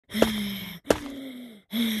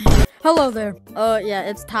Hello there. Yeah,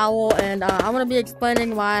 it's Towel, and I'm gonna be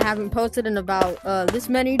explaining why I haven't posted in about this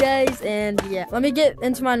many days. And yeah, let me get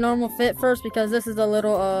into my normal fit first because this is a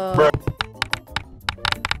little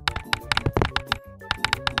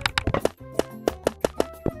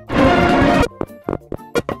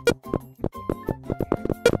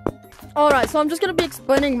Alright, so I'm just gonna be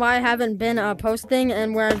explaining why I haven't been posting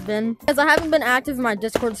and where I've been. Because I haven't been active in my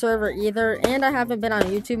Discord server either, and I haven't been on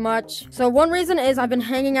YouTube much. So one reason is I've been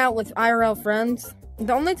hanging out with IRL friends.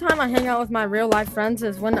 The only time I hang out with my real life friends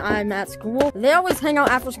is when I'm at school. They always hang out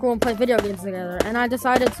after school and play video games together, and I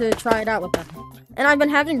decided to try it out with them. And I've been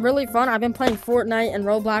having really fun. I've been playing Fortnite and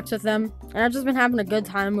Roblox with them, and I've just been having a good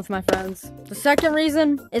time with my friends. The second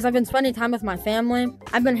reason is I've been spending time with my family.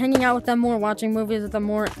 I've been hanging out with them more, watching movies with them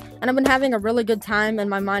more, and I've been having a really good time, and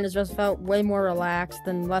my mind has just felt way more relaxed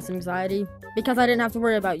and less anxiety because I didn't have to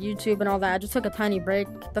worry about YouTube and all that. I just took a tiny break.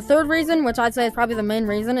 The third reason, which I'd say is probably the main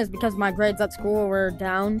reason, is because my grades at school were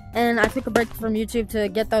down, and I took a break from YouTube to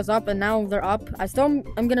get those up, and now they're up. I still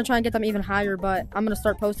am gonna try and get them even higher, but I'm gonna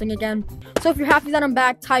start posting again. So if you're happy that I'm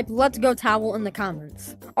back, type "Let's Go Towel" in the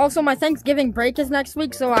comments. Also, my Thanksgiving break is next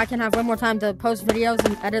week, so I can have way more time to post videos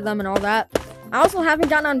and edit them and all that. I also haven't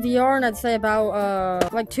gotten on VR in, I'd say,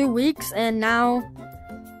 about like 2 weeks, and now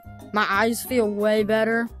my eyes feel way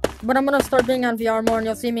better. But I'm gonna start being on VR more, and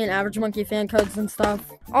you'll see me in Average Monkey fan codes and stuff.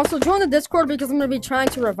 Also, join the Discord because I'm gonna be trying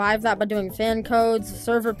to revive that by doing fan codes,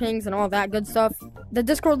 server pings, and all that good stuff. The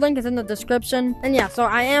Discord link is in the description. And yeah, so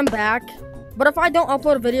I am back. But if I don't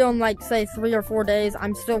upload a video in like, say, 3 or 4 days,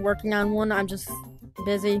 I'm still working on one. I'm just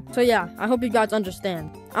busy. So yeah, I hope you guys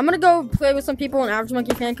understand. I'm gonna go play with some people in Average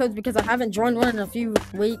Monkey fan codes because I haven't joined one in a few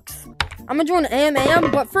weeks. I'm gonna join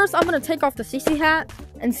AM, but first I'm gonna take off the CC hat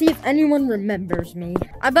and see if anyone remembers me.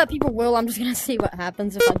 I bet people will. I'm just gonna see what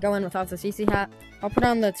happens if I go in without the CC hat. I'll put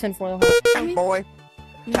on the tinfoil hat. Boy,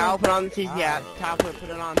 Cal, put on the CC hat. Cal, put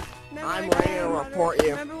it on. I'm ready to report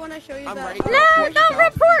you. Remember when I showed you I'm that? ready to No, report don't you,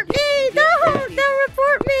 report me! Don't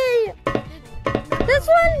report me! This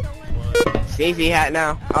one? CC hat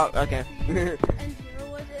now. Oh, okay.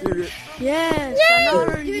 Yes.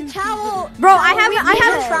 Yay! Dude, Towel. Bro, I We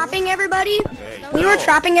were trapping everybody. We were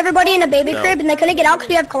trapping everybody in a baby crib, and they couldn't get out because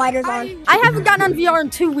we have colliders on. I haven't gotten on VR in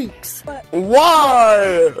 2 weeks.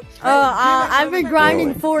 Why? I've been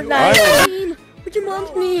grinding Fortnite. What's your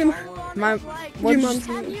mom's name?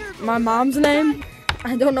 My mom's name?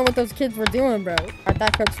 I don't know what those kids were doing, bro. Alright,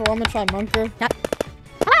 that hurts, so I'm gonna try Munker.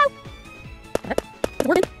 Hello?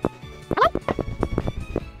 Hello?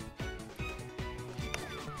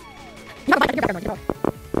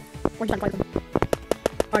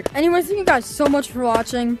 Alright, anyways, thank you guys so much for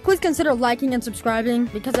watching. Please consider liking and subscribing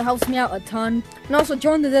because it helps me out a ton. And also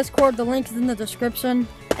join the Discord, the link is in the description.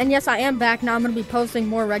 And yes, I am back now. I'm going to be posting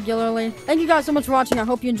more regularly. Thank you guys so much for watching. I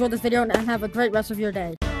hope you enjoyed this video and have a great rest of your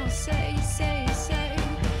day. Say